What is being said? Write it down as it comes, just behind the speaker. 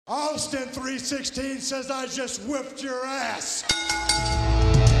Austin 316 says I just whipped your ass.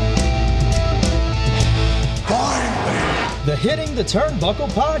 Finally. The Hitting the Turnbuckle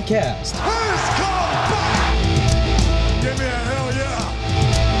Podcast. Who's come back? Give me a hell yeah.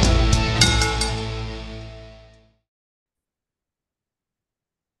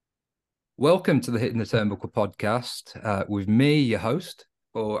 Welcome to the Hitting the Turnbuckle Podcast with me, your host,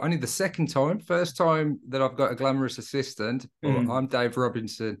 for only the second time. First time that I've got a glamorous assistant. I'm Dave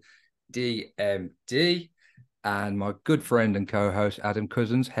Robinson, DMD, and my good friend and co-host, Adam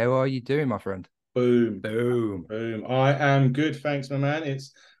Cousins. How are you doing, my friend? Boom. Boom. Boom. I am good, thanks, my man.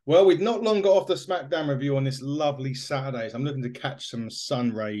 We've not long got off the SmackDown review on this lovely Saturday. So I'm looking to catch some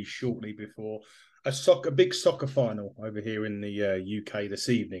sun rays shortly before a big soccer final over here in the UK this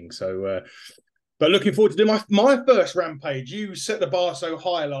evening. So, but looking forward to doing my first Rampage. You set the bar so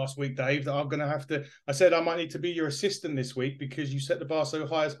high last week, Dave, that I'm going to have to. I said I might need to be your assistant this week because you set the bar so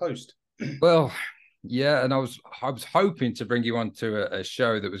high as host. Well, yeah, and I was hoping to bring you on to a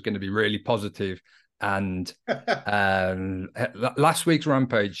show that was going to be really positive. And last week's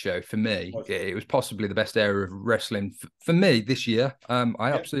Rampage show, for me, it was possibly the best era of wrestling for me this year. I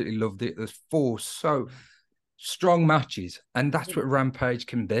absolutely loved it. There's 4 so strong matches, and that's what Rampage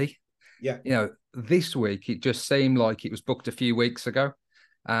can be. Yeah. You know, this week, it just seemed like it was booked a few weeks ago.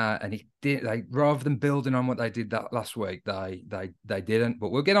 And it did, rather than building on what they did that last week, they didn't.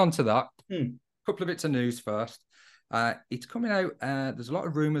 But we'll get on to that. Couple of bits of news first. It's coming out. There's a lot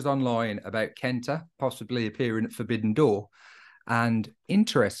of rumors online about Kenta possibly appearing at Forbidden Door. And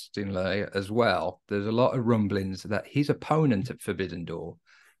interestingly as well, there's a lot of rumblings that his opponent at Forbidden Door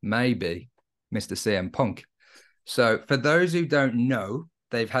may be Mr. CM Punk. So for those who don't know,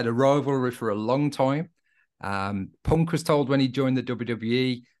 they've had a rivalry for a long time. Punk was told when he joined the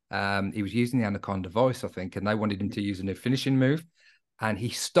WWE, he was using the Anaconda voice, I think, and they wanted him to use a new finishing move. And he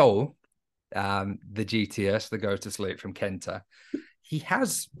stole the GTS, the Go to Sleep, from Kenta. He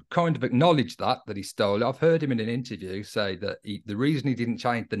has kind of acknowledged that he stole it. I've heard him in an interview say that the reason he didn't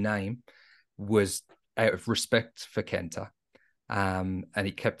change the name was out of respect for Kenta, and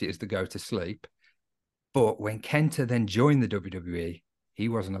he kept it as the Go to Sleep. But when Kenta then joined the WWE, he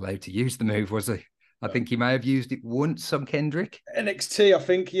wasn't allowed to use the move, was he? I think he may have used it once on Kendrick. NXT, I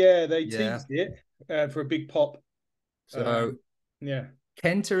think, they teased it for a big pop. So, yeah.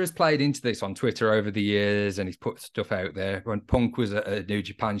 Kenta has played into this on Twitter over the years, and he's put stuff out there. When Punk was at a New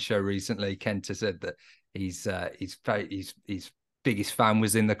Japan show recently, Kenta said that his biggest fan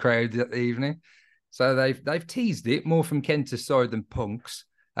was in the crowd that evening. So they've teased it more from Kenta's side than Punk's.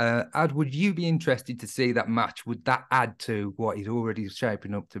 Ad, would you be interested to see that match? Would that add to what is already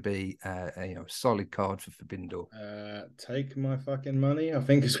shaping up to be a solid card for Forbidden Door? Take my fucking money, I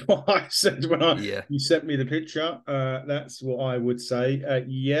think is what I said when you sent me the picture. That's what I would say.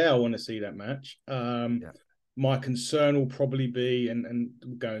 I want to see that match. My concern will probably be, and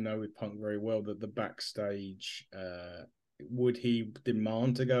go know with Punk very well, that the backstage, would he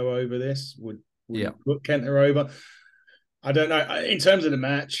demand to go over this? Would he put Kenta over? I don't know. In terms of the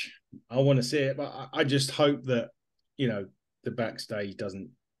match, I want to see it, but I just hope that, the backstage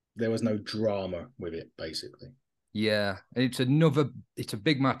there was no drama with it, basically. Yeah, it's a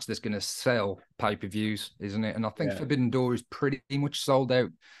big match that's going to sell pay-per-views, isn't it? And I think Forbidden Door is pretty much sold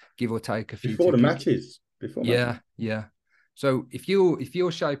out, give or take a few before tickets. the matches. Yeah. So if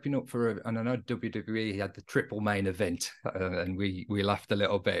you're shaping up for and I know WWE had the triple main event, and we laughed a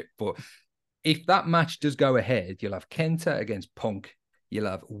little bit, but if that match does go ahead, you'll have Kenta against Punk. You'll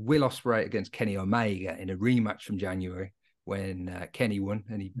have Will Ospreay against Kenny Omega in a rematch from January when Kenny won,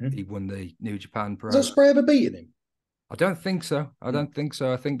 and he won the New Japan Pro. Has Ospreay ever beaten him? I don't think so. I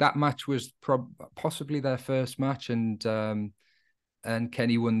think that match was possibly their first match, and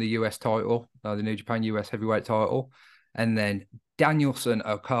Kenny won the US title, the New Japan US heavyweight title. And then Danielson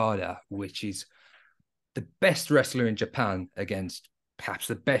Okada, which is the best wrestler in Japan against perhaps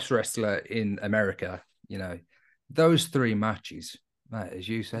the best wrestler in America. Those 3 matches, mate, as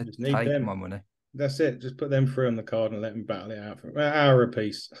you said, take my money. That's it. Just put them 3 on the card and let them battle it out for an hour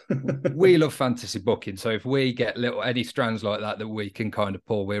apiece. We love fantasy booking, so if we get any strands like that we can kind of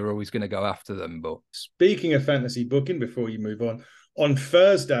pull, we're always going to go after them. But speaking of fantasy booking, before you move on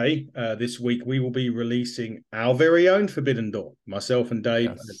Thursday this week, we will be releasing our very own Forbidden Door. Myself and Dave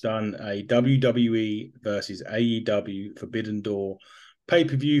have done a WWE versus AEW Forbidden Door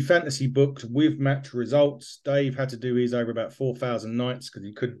pay-per-view fantasy booked with match results. Dave had to do his over about 4,000 nights because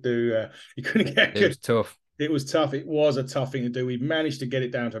he couldn't get good. It was tough. It was tough. It was a tough thing to do. We've managed to get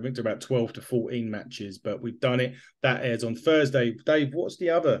it down to, I think, to about 12 to 14 matches, but we've done it. That airs on Thursday. Dave, what's the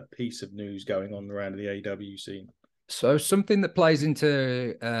other piece of news going on around the AEW scene? So something that plays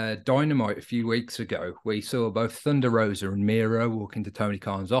into Dynamite a few weeks ago, we saw both Thunder Rosa and Miro walk into Tony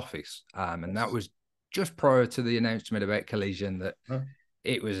Khan's office. And that was just prior to the announcement about Collision that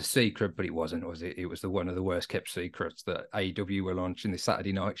it was a secret, but it wasn't, was it? It was one of the worst kept secrets that AEW were launching this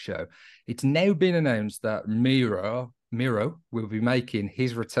Saturday night show. It's now been announced that Miro will be making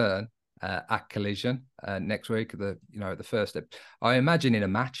his return at Collision next week. The first step. I imagine in a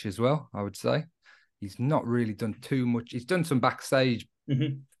match as well, I would say. He's not really done too much. He's done some backstage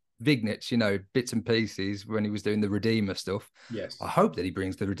vignettes, bits and pieces when he was doing the Redeemer stuff. Yes. I hope that he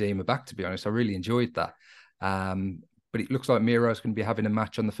brings the Redeemer back, to be honest. I really enjoyed that. But it looks like Miro's going to be having a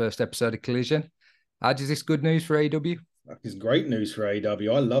match on the first episode of Collision. Is this good news for AEW? It's great news for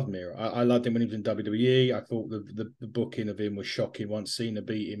AEW. I love Miro. I loved him when he was in WWE. I thought the booking of him was shocking. Once Cena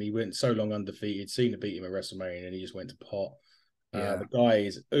beat him, he went so long undefeated. Cena beat him at WrestleMania and he just went to pot. The guy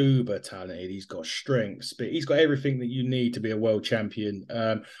is uber talented. He's got strength, speed. He's got everything that you need to be a world champion.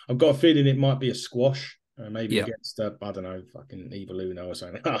 I've got a feeling it might be a squash, maybe against I don't know, fucking Evil Uno or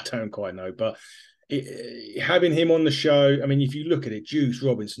something. I don't quite know, but having him on the show. I mean, if you look at it, Juice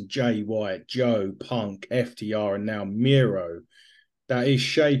Robinson, Jay White, Joe Punk, FTR, and now Miro. That is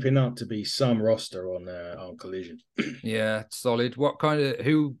shaping up to be some roster on Collision. Yeah, it's solid.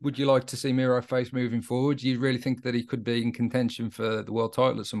 Who would you like to see Miro face moving forward? Do you really think that he could be in contention for the world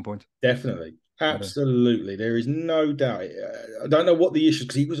title at some point? Definitely. Absolutely. There is no doubt. I don't know what the issue is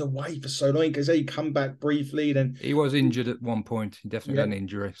because he was away for so long. Because he come back briefly. Then he was injured at one point. He definitely had an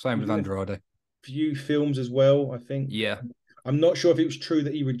injury. Same with Andrade. Few films as well, I think. Yeah. I'm not sure if it was true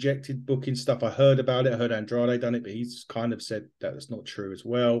that he rejected booking stuff. I heard about it. I heard Andrade done it, but he's kind of said that it's not true as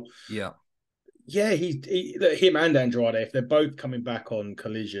well. Yeah. Yeah, him and Andrade, if they're both coming back on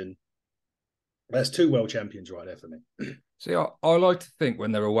Collision, that's two world champions right there for me. See, I like to think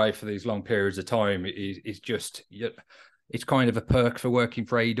when they're away for these long periods of time, it's kind of a perk for working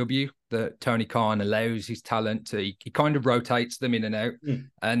for AEW that Tony Khan allows his talent to, he kind of rotates them in and out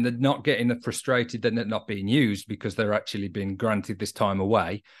and they're not getting frustrated that they're not being used because they're actually being granted this time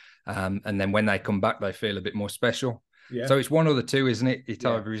away. And then when they come back, they feel a bit more special. Yeah. So it's one of the two, isn't it?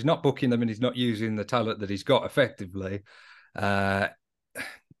 Either he's not booking them and he's not using the talent that he's got effectively,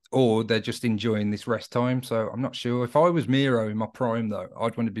 or they're just enjoying this rest time. So I'm not sure. If I was Miro in my prime, though,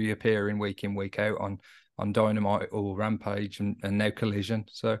 I'd want to be appearing week in, week out on Dynamite or Rampage and now Collision.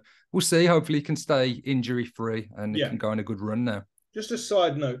 So we'll see. Hopefully he can stay injury-free and he can go on a good run now. Just a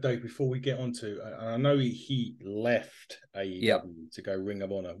side note, Dave, before we get on to, I know he left AEW to go Ring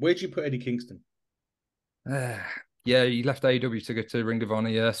of Honor. Where'd you put Eddie Kingston? He left AEW to go to Ring of Honor,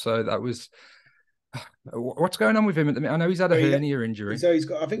 yeah. So that was... What's going on with him at the minute? I know he's had a hernia injury. So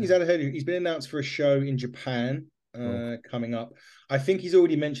I think he's had a hernia. He's been announced for a show in Japan coming up. I think he's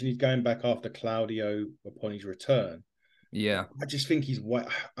already mentioned he's going back after Claudio upon his return. Yeah. I just think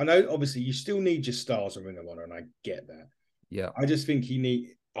I know obviously you still need your stars in Ring of Honor, and I get that. Yeah. I just think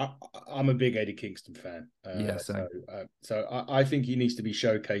I'm a big Eddie Kingston fan. So I think he needs to be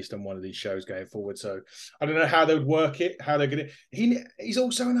showcased on one of these shows going forward. So I don't know how they would work it, how they're going to. He's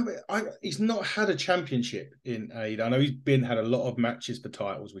also he's not had a championship in AEW. I know he's had a lot of matches for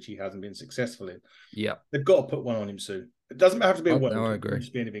titles, which he hasn't been successful in. Yeah, they've got to put one on him soon. It doesn't have to be a world. No, I agree.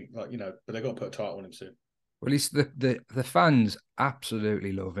 Just be anything but they've got to put a title on him soon. Well, he's the fans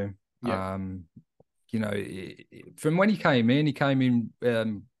absolutely love him. Yeah. From when he came in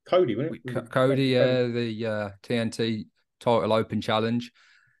Cody, wasn't it? Cody, the TNT title open challenge.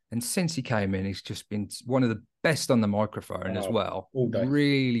 And since he came in, he's just been one of the best on the microphone as well. All day.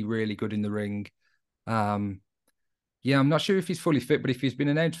 Really, really good in the ring. I'm not sure if he's fully fit, but if he's been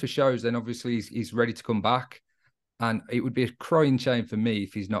announced for shows, then obviously he's ready to come back. And it would be a crying shame for me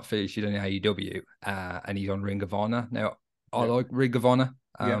if he's not featured in AEW and he's on Ring of Honor. Now, I like Ring of Honor.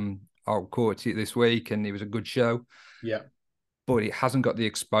 I caught it this week and it was a good show. Yeah. But it hasn't got the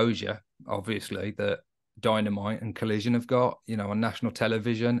exposure, obviously, that Dynamite and Collision have got, on national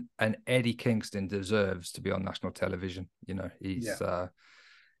television. And Eddie Kingston deserves to be on national television. He's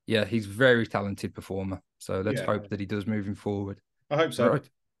he's a very talented performer. So let's hope that he does moving forward. I hope so. Right.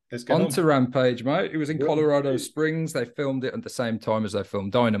 On to Rampage, mate. It was in Colorado Springs. They filmed it at the same time as they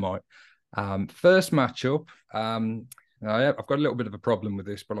filmed Dynamite. First matchup. I've got a little bit of a problem with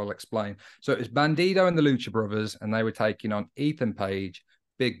this, but I'll explain. So it was Bandito and the Lucha Brothers, and they were taking on Ethan Page,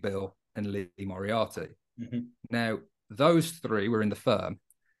 Big Bill, and Lee Moriarty. Mm-hmm. Now, those three were in the Firm.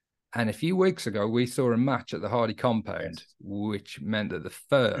 And a few weeks ago, we saw a match at the Hardy compound, which meant that the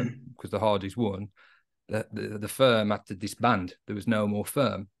Firm, because the Hardys won, the Firm had to disband. There was no more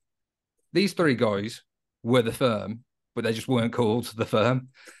Firm. These three guys were the Firm, but they just weren't called the Firm.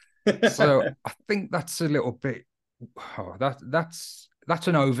 So I think that's a little bit that's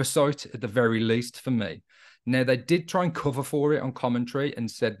an oversight at the very least for me. Now, they did try and cover for it on commentary and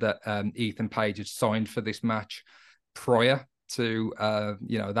said that Ethan Page had signed for this match prior to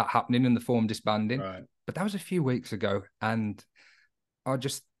that happening and the Form disbanding. Right. But that was a few weeks ago, and I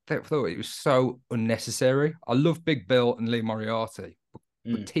just thought it was so unnecessary. I love Big Bill and Lee Moriarty,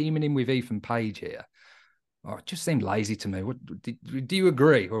 but teaming him with Ethan Page here, it just seemed lazy to me. Do you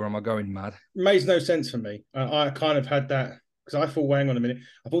agree, or am I going mad? It makes no sense for me. I kind of had that because I thought, hang on a minute,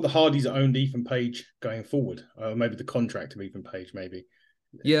 I thought the Hardys owned Ethan Page going forward. Maybe the contract of Ethan Page, maybe.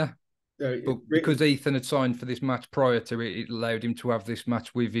 Yeah. But because Ethan had signed for this match prior to it, it allowed him to have this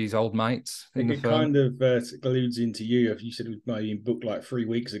match with his old mates. It kind of alludes into you. You said it was maybe booked like 3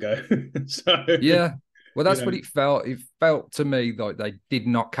 weeks ago. So yeah, well, that's what it felt. It felt to me like they did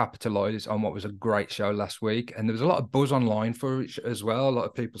not capitalize on what was a great show last week, and there was a lot of buzz online for it as well. A lot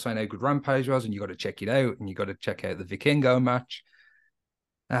of people saying how good Rampage was, and you got to check it out, and you got to check out the Vikingo match.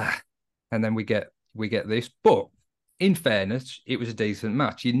 And then we get this, but in fairness, it was a decent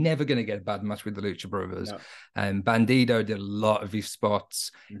match. You're never going to get a bad match with the Lucha Brothers. No. And Bandido did a lot of his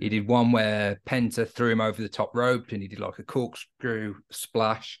spots. Mm-hmm. He did one where Penta threw him over the top rope and he did like a corkscrew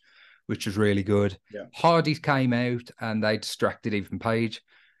splash, which was really good. Yeah. Hardys came out and they distracted Ethan Page,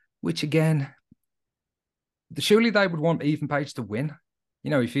 which again, surely they would want Ethan Page to win.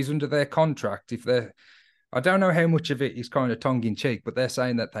 If he's under their contract, I don't know how much of it is kind of tongue-in-cheek, but they're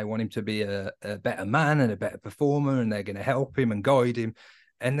saying that they want him to be a better man and a better performer, and they're going to help him and guide him,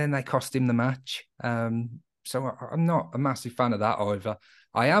 and then they cost him the match. So I'm not a massive fan of that either.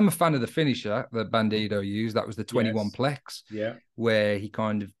 I am a fan of the finisher that Bandido used. That was the 21 plex, where he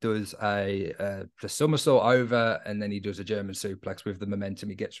kind of does a somersault over, and then he does a German suplex with the momentum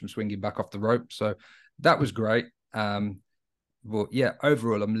he gets from swinging back off the rope. So that was great. But yeah,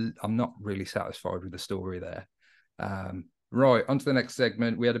 overall, I'm not really satisfied with the story there. Right, on to the next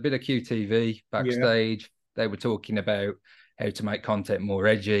segment. We had a bit of QTV backstage. They were talking about how to make content more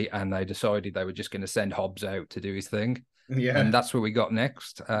edgy, and they decided they were just going to send Hobbs out to do his thing. Yeah. And that's what we got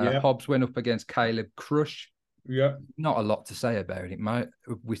next. Hobbs went up against Caleb Crush. Yeah. Not a lot to say about it, mate.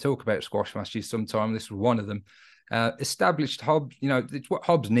 We talk about squash matches sometime. This was one of them. Established Hobbs, it's what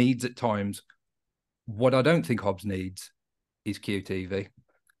Hobbs needs at times. What I don't think Hobbs needs is QTV.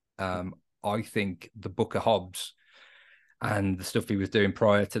 I think the Booker Hobbs and the stuff he was doing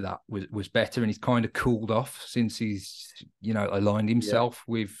prior to that was better, and he's kind of cooled off since he's aligned himself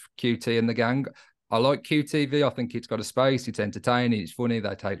with QT and the gang. I like QTV. I think it's got a space. It's entertaining. It's funny.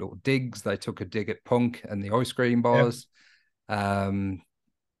 They take little digs. They took a dig at Punk and the ice cream bars.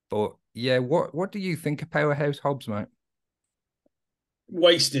 But yeah, what do you think of Powerhouse Hobbs, mate?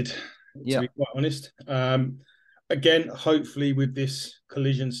 Wasted, to be quite honest. Again, hopefully with this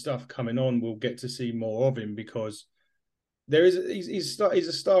Collision stuff coming on, we'll get to see more of him, because he's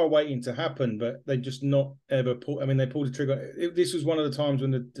a star waiting to happen, but they just not ever pull. I mean, they pulled the trigger. This was one of the times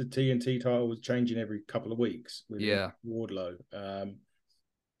when the TNT title was changing every couple of weeks with Wardlow.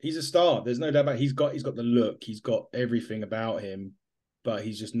 He's a star. There's no doubt about it. He's got the look. He's got everything about him, but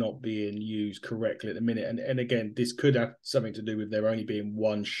he's just not being used correctly at the minute. And again, this could have something to do with there only being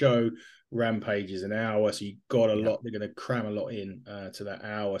one show. Rampage is an hour, so you got a lot. They're going to cram a lot in to that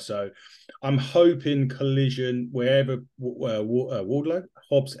hour. So I'm hoping Collision, wherever Wardlow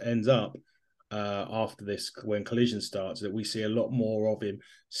Hobbs ends up after this, when Collision starts, that we see a lot more of him.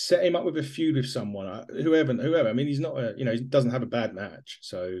 Set him up with a feud with someone, whoever. I mean, he's not he doesn't have a bad match.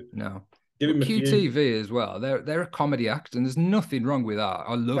 So no. QTV as well. They're a comedy act, and there's nothing wrong with that.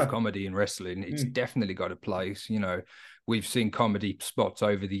 I love comedy in wrestling. It's definitely got a place. We've seen comedy spots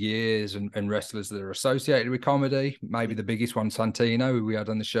over the years and wrestlers that are associated with comedy. Maybe the biggest one, Santino, who we had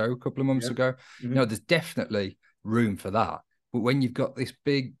on the show a couple of months ago. There's definitely room for that. But when you've got this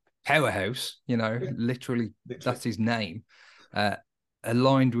big powerhouse, literally that's his name,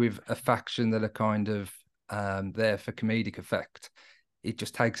 aligned with a faction that are kind of there for comedic effect, it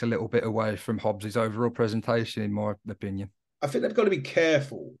just takes a little bit away from Hobbs' overall presentation, in my opinion. I think they've got to be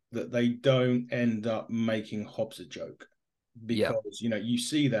careful that they don't end up making Hobbs a joke, because you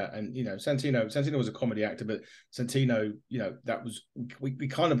see that, and Santino was a comedy actor, but Santino, that was we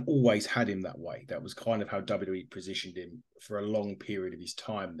kind of always had him that way. That was kind of how WWE positioned him for a long period of his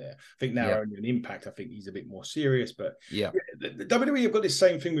time there. I think now only an Impact, I think he's a bit more serious, but the WWE have got this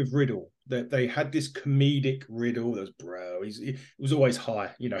same thing with Riddle, that they had this comedic Riddle that was he was always high,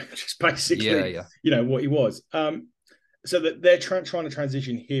 just basically what he was. So that they're trying to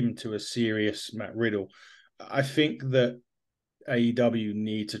transition him to a serious Matt Riddle. I think that AEW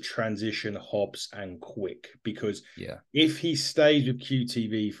need to transition Hobbs, and quick, because if he stays with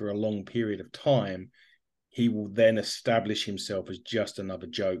QTV for a long period of time, he will then establish himself as just another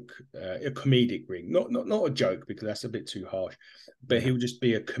joke, a comedic ring. Not a joke, because that's a bit too harsh, but he'll just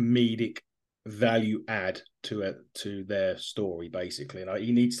be a comedic value add to their story, basically. And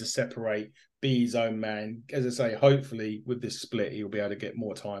he needs to separate, be his own man. As I say, hopefully with this split, he'll be able to get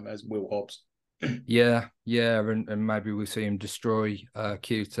more time as Will Hobbs. Yeah, and maybe we'll see him destroy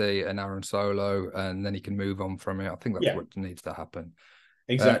QT and Aaron Solo, and then he can move on from it. I think that's what needs to happen.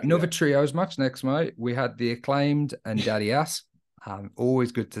 Exactly. Another trios match next, mate. We had the Acclaimed and Daddy Ass.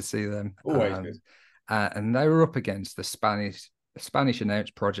 Always good to see them. Always good. And they were up against the Spanish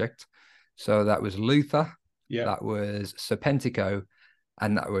announced project. So that was Luther, that was Serpentico,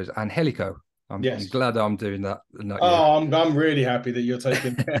 and that was Angelico. I'm glad I'm doing that. I'm really happy that you're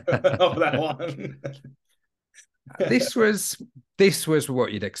taking off that one. This was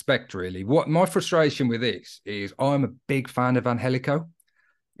what you'd expect, really. What my frustration with this is, I'm a big fan of Angelico.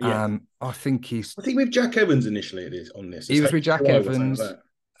 Yeah. I think with Jack Evans initially on this. He was with Jack Evans.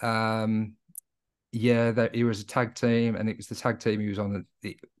 He was a tag team, and it was the tag team he was on.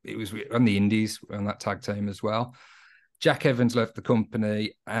 It was on the Indies on that tag team as well. Jack Evans left the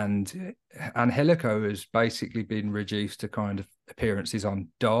company, and Angelico has basically been reduced to kind of appearances on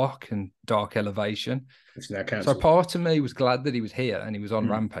Dark and Dark Elevation. It's now cancelled. So part of me was glad that he was here and he was on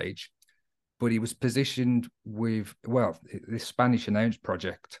Rampage, but he was positioned with, this Spanish announced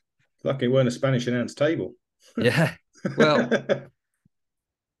project. Lucky it weren't a Spanish announced table. Yeah. Well,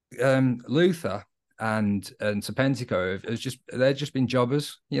 Luther and Serpentico they've just been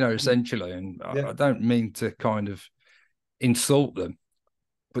jobbers, essentially. And I don't mean to kind of insult them,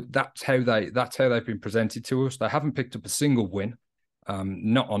 but that's how they've been presented to us. They haven't picked up a single win,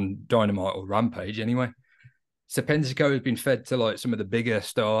 not on Dynamite or Rampage anyway. Serpentico has been fed to like some of the bigger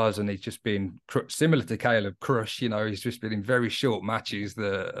stars, and he's just been similar to Caleb Crush. He's just been in very short matches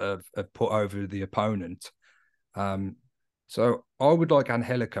that have put over the opponent. So I would like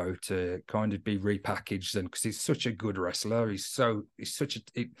Angelico to kind of be repackaged, and because he's such a good wrestler,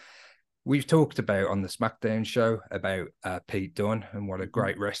 we've talked about on the SmackDown show about Pete Dunne and what a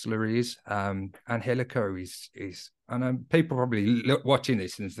great wrestler he is. Angelico is, and people probably watching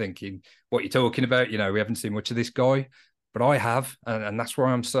this and thinking, what you're talking about, we haven't seen much of this guy, but I have. And that's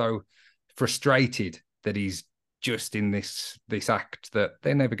why I'm so frustrated that he's just in this act that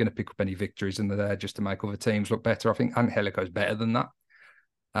they're never going to pick up any victories, and they're there just to make other teams look better. I think Angelico's better than that.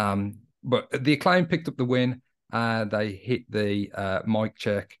 But the Acclaim picked up the win. They hit the mic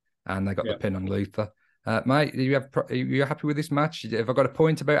check, and they got the pin on Luther. Mate, are you happy with this match? Have I got a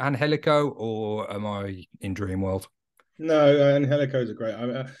point about Angelico, or am I in dream world? No, Angelico's a great.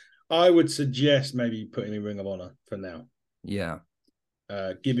 I would suggest maybe putting him in Ring of Honor for now. Yeah.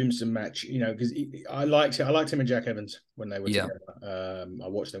 Give him some match, because I liked him and Jack Evans when they were together. I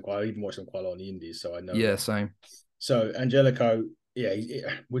watched them I even watched them quite a lot on the Indies, so I know. Yeah, same. So Angelico,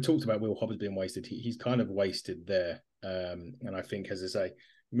 we talked about Will Hobbs being wasted. He's kind of wasted there, and I think, as I say,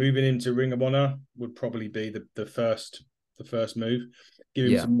 moving into Ring of Honor would probably be the first move. Give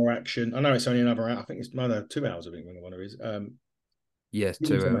him some more action. I know it's only another hour. I think it's another 2 hours. I think Ring of Honor is. Yes,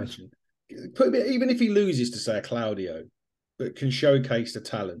 2 hours. Even if he loses to, say, a Claudio, but can showcase the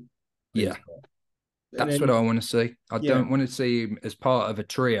talent. Yeah, that's what I want to see. I don't want to see him as part of a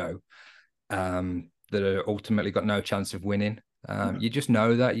trio that are ultimately got no chance of winning. You just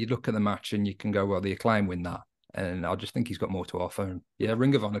know that. You look at the match and you can go, well, the Acclaim win that. And I just think he's got more to offer. And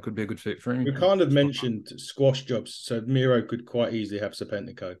Ring of Honor could be a good fit for him. We kind of mentioned squash jobs, so Miro could quite easily have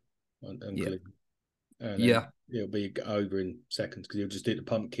Serpentico. It'll be over in seconds, because he'll just do the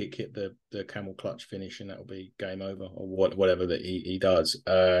pump kick, hit the camel clutch finish, and that'll be game over, or whatever that he does.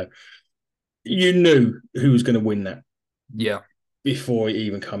 You knew who was going to win that. Yeah. Before it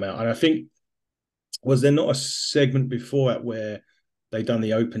even come out. And I think, was there not a segment before that where they done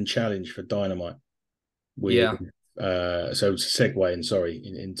the open challenge for Dynamite? So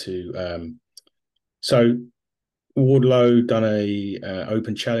segueing, into so Wardlow done a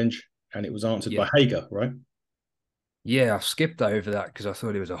open challenge, and it was answered by Hager, right? Yeah, I skipped over that because I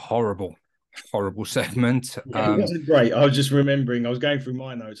thought it was a horrible segment. It wasn't great. I was just remembering, I was going through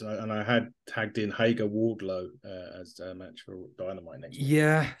my notes, and I had tagged in Hager Wardlow as a match for Dynamite next week.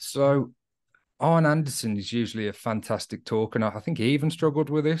 Yeah, so Arn Anderson is usually a fantastic talker, and I think he even struggled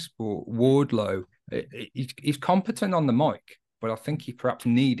with this, but Wardlow, he's competent on the mic, but I think he perhaps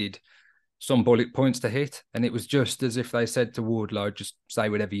needed some bullet points to hit, and it was just as if they said to Wardlow, just say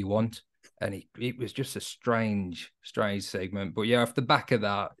whatever you want. And it was just a strange segment. But off the back of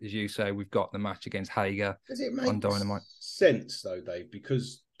that, as you say, we've got the match against Hager on Dynamite. Sense though, Dave,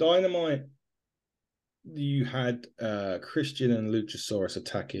 because Dynamite, you had Christian and Luchasaurus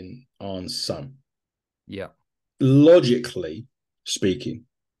attacking Arn's son. Yeah. Logically speaking,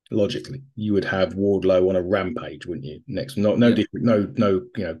 you would have Wardlow on a Rampage, wouldn't you? Next, no.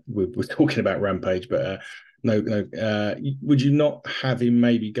 We're talking about Rampage, but would you not have him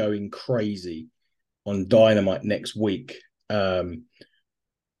maybe going crazy on Dynamite next week?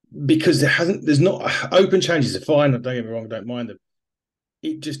 Because there's not open challenges are fine. Don't get me wrong, I don't mind them.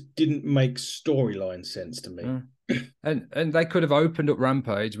 It just didn't make storyline sense to me. And they could have opened up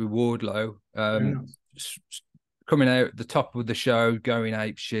Rampage with Wardlow coming out at the top of the show, going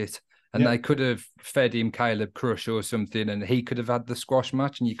ape shit. And they could have fed him Caleb Crush or something, and he could have had the squash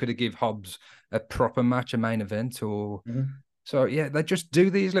match, and you could have give Hobbs a proper match, a main event, or so. Yeah, they just do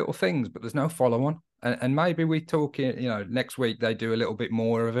these little things, but there's no follow-on. And maybe we talk, next week they do a little bit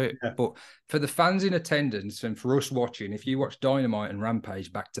more of it. Yeah. But for the fans in attendance and for us watching, if you watch Dynamite and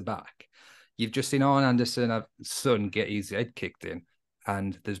Rampage back to back, you've just seen Arn Anderson's son get his head kicked in,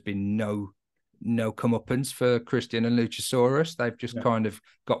 and there's been no comeuppance for Christian and Luchasaurus. They've just kind of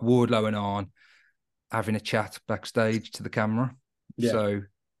got Wardlow and Arn having a chat backstage to the camera. Yeah. So,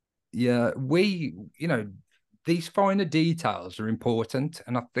 yeah, these finer details are important,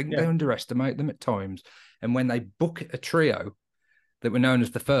 and I think they underestimate them at times. And when they book a trio that were known as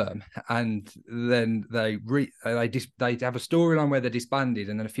the Firm, and then they have a storyline where they're disbanded,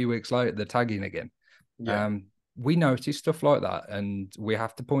 and then a few weeks later they're tagging again. Yeah. We notice stuff like that, and we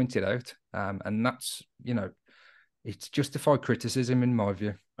have to point it out. And that's, it's justified criticism in my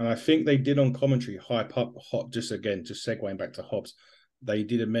view. And I think they did on commentary hype up just segueing back to Hobbs. They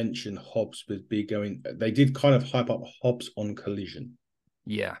did mention Hobbs would be going. They did kind of hype up Hobbs on Collision.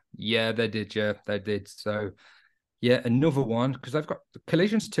 Yeah, they did. Yeah, they did. So, yeah, another one, because they've got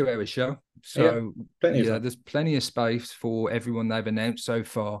Collision's 2-hour show. So, there's plenty of space for everyone they've announced so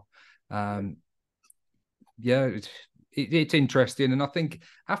far. It's interesting. And I think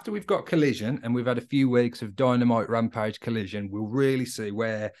after we've got Collision and we've had a few weeks of Dynamite, Rampage, Collision, we'll really see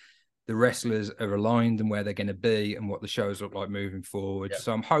where the wrestlers are aligned and where they're going to be and what the shows look like moving forward. Yeah.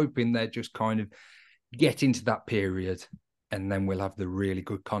 So I'm hoping they're just kind of get into that period, and then we'll have the really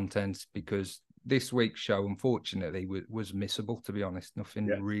good content, because this week's show, unfortunately, was missable, to be honest. Nothing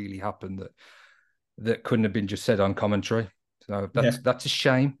really happened that couldn't have been just said on commentary. So that's a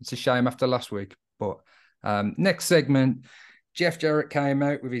shame. It's a shame after last week. But next segment, Jeff Jarrett came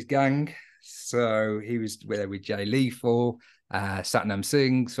out with his gang. So he was there with Jay Lethal, Satnam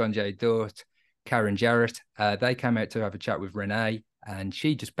Singh, Sanjay Dutt, Karen Jarrett. They came out to have a chat with Renee, and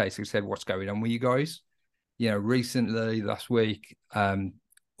she just basically said, "What's going on with you guys?" Recently, last week,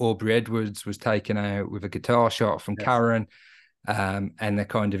 Aubrey Edwards was taken out with a guitar shot from Karen, and they're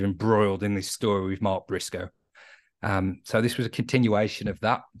kind of embroiled in this story with Mark Briscoe. So this was a continuation of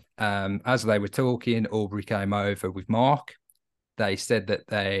that. As they were talking, Aubrey came over with Mark. They said that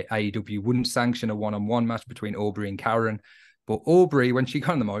AEW wouldn't sanction a one-on-one match between Aubrey and Karen. But Aubrey, when she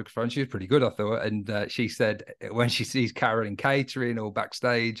got on the microphone, she was pretty good, I thought. And she said when she sees Karen in catering or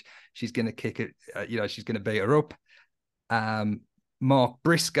backstage, she's going to kick it, she's going to beat her up. Mark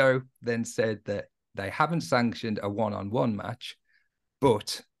Briscoe then said that they haven't sanctioned a one-on-one match,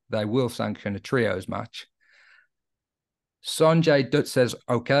 but they will sanction a trios match. Sanjay Dutt says,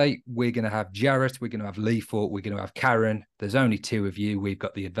 okay, we're going to have Jarrett, we're going to have Lethal, we're going to have Karen. There's only two of you. We've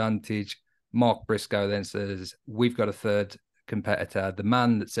got the advantage. Mark Briscoe then says, we've got a third competitor, the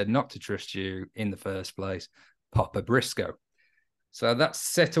man that said not to trust you in the first place, Papa Briscoe. So that's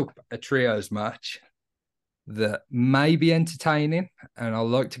set up a trios match that may be entertaining, and I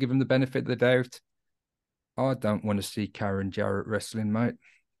like to give him the benefit of the doubt. I don't want to see Karen Jarrett wrestling, mate.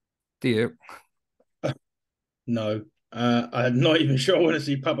 Do you? No. I'm not even sure I want to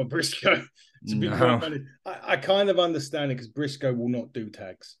see Papa Briscoe. To be quite honest, I kind of understand it, because Briscoe will not do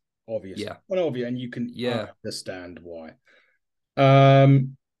tags, obviously. Yeah. Well, obviously, and you can understand why.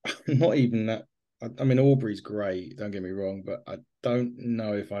 Not even that. I mean, Aubrey's great. Don't get me wrong, but I don't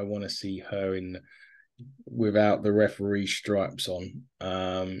know if I want to see her without the referee stripes on.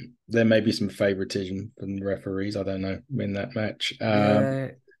 There may be some favoritism from the referees. I don't know, in that match.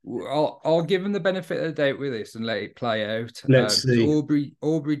 I'll give him the benefit of the doubt with this and let it play out. Let's see.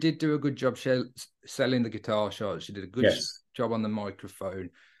 Aubrey did do a good job selling the guitar shots. She did a good job on the microphone.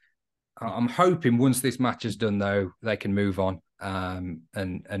 I'm hoping once this match is done, though, they can move on.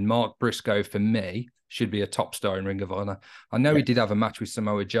 And Mark Briscoe, for me, should be a top star in Ring of Honor. I know he did have a match with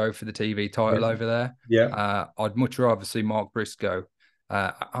Samoa Joe for the TV title over there. Yeah. I'd much rather see Mark Briscoe.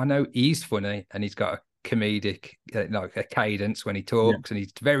 I know he's funny and he's got a comedic, a cadence when he talks, and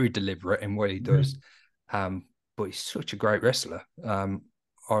he's very deliberate in what he does. But he's such a great wrestler.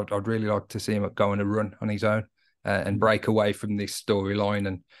 I'd really like to see him go on a run on his own. and break away from this storyline.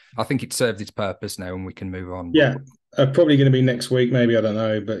 And I think it served its purpose now, and we can move on. Yeah, probably going to be next week, maybe, I don't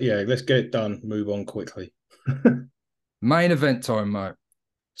know. But yeah, let's get it done, move on quickly. Main event time, mate.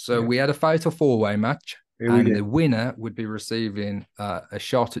 So we had a fatal four-way match, and the winner would be receiving a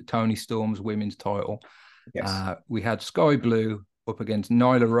shot at Toni Storm's women's title. Yes. We had Sky Blue up against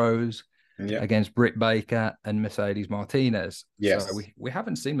Nyla Rose, against Britt Baker and Mercedes Martinez. Yes. So we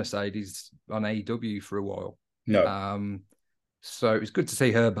haven't seen Mercedes on AEW for a while. No. So it was good to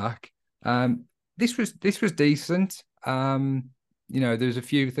see her back. This was decent. There's a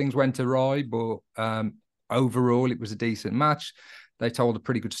few things went awry, but overall it was a decent match. They told a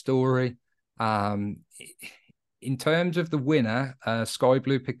pretty good story. In terms of the winner, Sky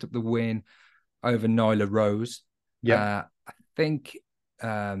Blue picked up the win over Nyla Rose. Yeah. I think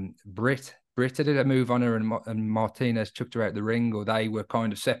Britt did a move on her, and Martinez chucked her out the ring, or they were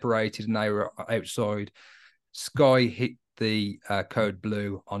kind of separated and they were outside. Sky hit the code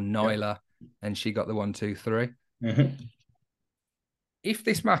blue on Nyla, and she got the 1, 2, 3. Mm-hmm. If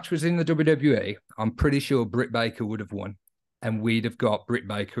this match was in the WWE, I'm pretty sure Britt Baker would have won, and we'd have got Britt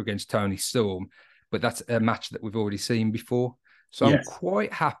Baker against Toni Storm. But that's a match that we've already seen before. So I'm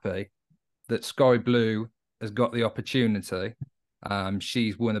quite happy that Sky Blue has got the opportunity.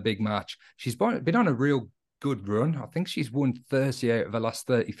 She's won a big match. She's been on a real good run. I think she's won 30 out of her last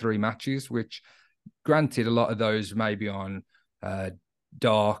 33 matches, which, granted, a lot of those may be on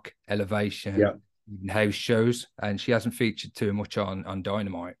Dark, Elevation, house shows, and she hasn't featured too much on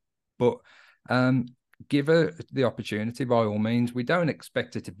Dynamite. But give her the opportunity by all means. We don't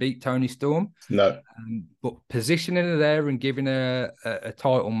expect her to beat Toni Storm. No. But positioning her there and giving her a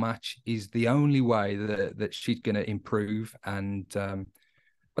title match is the only way that she's going to improve. And I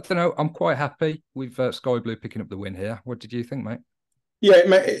don't know, I'm quite happy with Sky Blue picking up the win here. What did you think, mate? Yeah,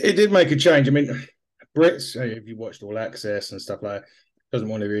 it did make a change. I mean, Britt's, if you watched All Access and stuff like that, doesn't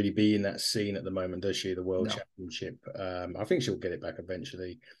want to really be in that scene at the moment, does she? The World Championship. I think she'll get it back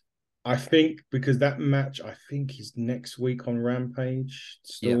eventually. I think because that match, I think, is next week on Rampage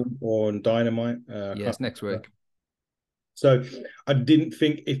still, or on Dynamite. It's next week. So I didn't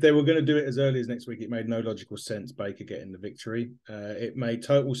think if they were going to do it as early as next week, it made no logical sense Baker getting the victory. It made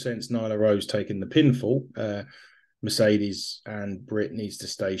total sense Nyla Rose taking the pinfall. Mercedes and Britt needs to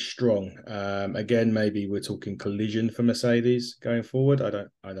stay strong. Again, maybe we're talking collision for Mercedes going forward. I don't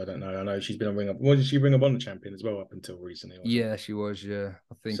know. I know she's been a ring up. What did she bring up on the champion as well up until recently? Yeah, she was. Yeah,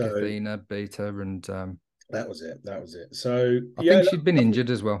 I think Athena beat her, and that was it. So I think she'd been injured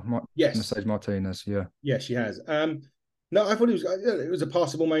as well. Mercedes Martinez. Yeah, she has. No, I thought it was a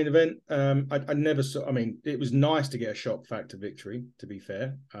passable main event. I never saw. I mean, it was nice to get a shock factor victory. To be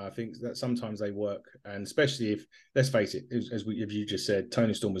fair, I think that sometimes they work, and especially if, let's face it, as you just said,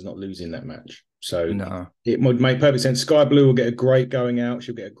 Toni Storm was not losing that match, so it would make perfect sense. Sky Blue will get a great going out.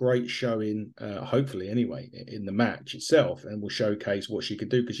 She'll get a great showing, hopefully anyway, in the match itself, and will showcase what she could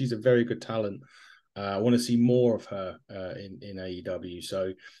do because she's a very good talent. I want to see more of her in AEW.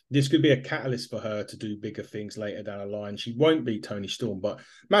 So this could be a catalyst for her to do bigger things later down the line. She won't be Toni Storm, but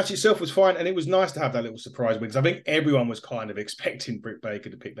match itself was fine. And it was nice to have that little surprise win because I think everyone was kind of expecting Britt Baker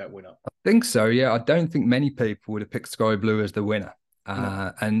to pick that winner. I think so, yeah. I don't think many people would have picked Sky Blue as the winner.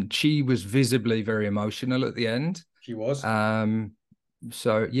 And she was visibly very emotional at the end. She was.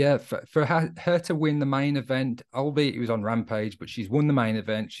 So, yeah, for her to win the main event, albeit it was on Rampage, but she's won the main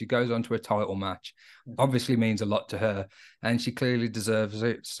event. She goes on to a title match. Obviously means a lot to her, and she clearly deserves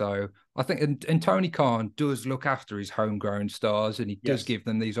it. So I think, and Tony Khan does look after his homegrown stars, and he does give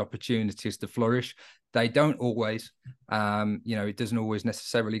them these opportunities to flourish. They don't always, it doesn't always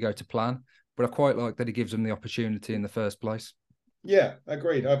necessarily go to plan, but I quite like that he gives them the opportunity in the first place. Yeah,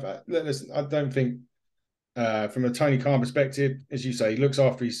 agreed. Listen, I don't think, from a Tony Khan perspective, as you say, he looks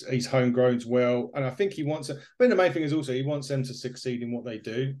after his homegrowns well, and I think he wants. I think the main thing is also he wants them to succeed in what they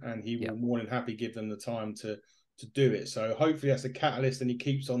do, and he will more than happy give them the time to do it. So hopefully that's a catalyst, and he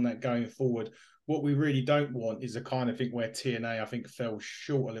keeps on that going forward. What we really don't want is the kind of thing where TNA, I think, fell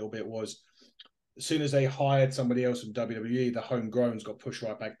short a little bit. Was as soon as they hired somebody else from WWE, the homegrowns got pushed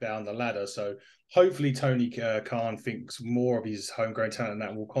right back down the ladder. So hopefully Tony Khan thinks more of his homegrown talent and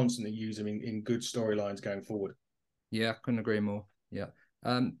that will constantly use him in good storylines going forward. Yeah, I couldn't agree more. Yeah.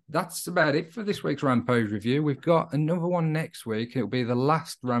 That's about it for this week's Rampage review. We've got another one next week. It'll be the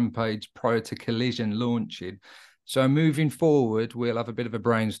last Rampage prior to Collision launching. So moving forward, we'll have a bit of a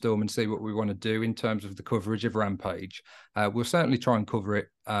brainstorm and see what we want to do in terms of the coverage of Rampage. We'll certainly try and cover it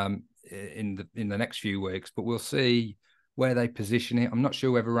in the next few weeks, but we'll see where they position it. I'm not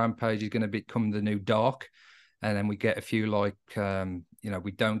sure whether Rampage is going to become the new Dark, and then we get a few like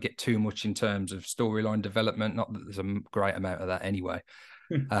we don't get too much in terms of storyline development. Not that there's a great amount of that anyway.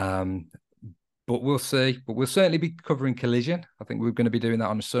 But we'll see. But we'll certainly be covering Collision. I think we're going to be doing that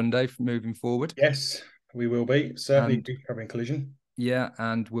on a Sunday moving forward. Yes, we will be. Certainly be covering Collision. Yeah,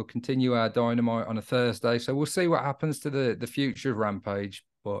 and we'll continue our Dynamite on a Thursday. So we'll see what happens to the future of Rampage.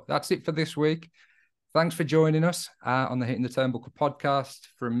 But that's it for this week. Thanks for joining us on the Hitting the Turnbuckle podcast.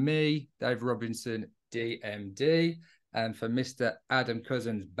 From me, Dave Robinson, DMD, and for Mr. Adam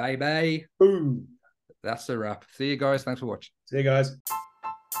Cousins, baby. Boom. That's a wrap. See you guys. Thanks for watching. See you guys.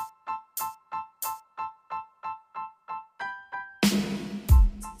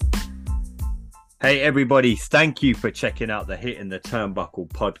 Hey everybody, thank you for checking out the Hitting the Turnbuckle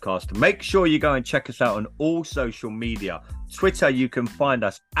podcast. Make sure you go and check us out on all social media. Twitter, you can find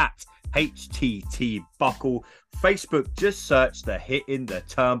us at HTT Buckle. Facebook, just search the Hitting the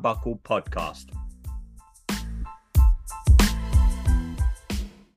Turnbuckle podcast.